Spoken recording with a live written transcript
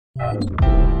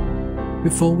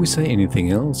Before we say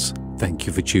anything else, thank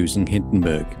you for choosing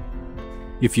Hindenburg.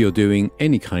 If you're doing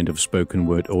any kind of spoken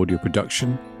word audio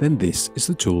production, then this is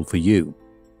the tool for you.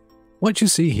 What you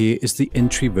see here is the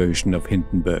entry version of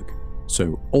Hindenburg,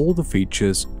 so all the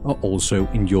features are also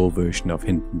in your version of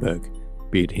Hindenburg,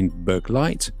 be it Hindenburg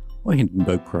Lite or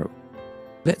Hindenburg Pro.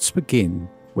 Let's begin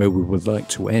where we would like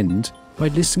to end by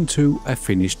listening to a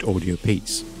finished audio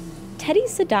piece. Teddy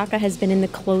Sadaka has been in the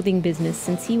clothing business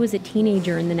since he was a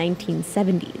teenager in the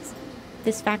 1970s.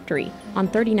 This factory on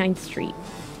 39th Street.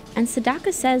 And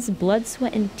Sadaka says blood,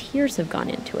 sweat, and tears have gone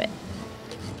into it.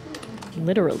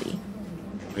 Literally.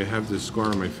 I have this scar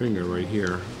on my finger right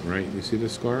here, right? You see the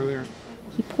scar there?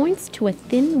 He points to a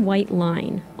thin white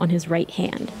line on his right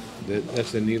hand.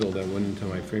 That's the needle that went into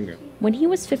my finger. When he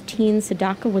was 15,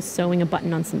 Sadaka was sewing a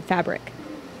button on some fabric,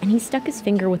 and he stuck his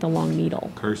finger with a long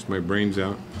needle. Cursed my brains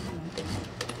out,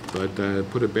 but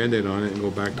put a Band-Aid on it and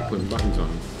go back to putting buttons on.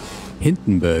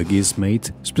 Hindenburg is made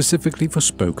specifically for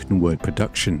spoken word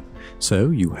production,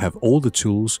 so you have all the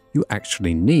tools you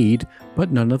actually need,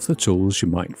 but none of the tools you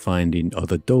might find in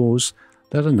other doors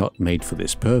that are not made for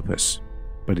this purpose,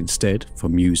 but instead for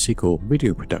music or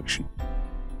video production.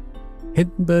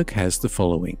 Hindenburg has the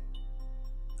following: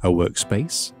 a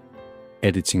workspace,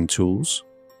 editing tools,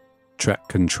 track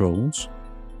controls,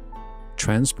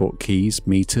 transport keys,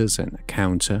 meters and a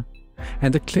counter,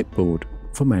 and a clipboard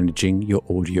for managing your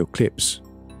audio clips.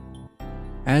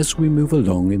 As we move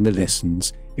along in the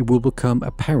lessons, it will become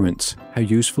apparent how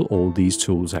useful all these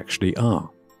tools actually are.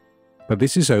 But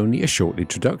this is only a short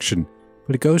introduction,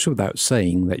 but it goes without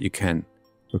saying that you can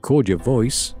record your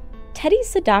voice. Teddy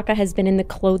Sadaka has been in the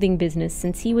clothing business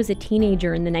since he was a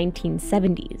teenager in the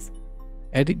 1970s.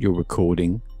 Edit your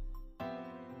recording,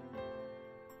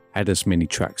 add as many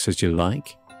tracks as you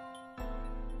like,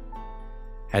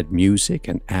 add music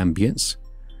and ambience,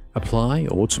 apply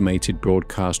automated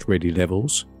broadcast ready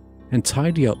levels, and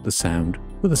tidy up the sound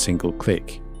with a single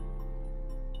click.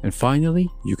 And finally,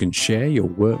 you can share your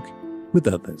work with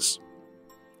others.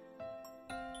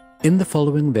 In the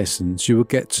following lessons, you will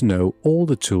get to know all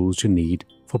the tools you need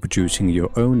for producing your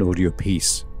own audio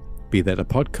piece, be that a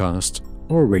podcast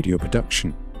or a radio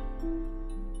production.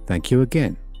 Thank you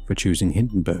again for choosing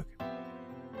Hindenburg.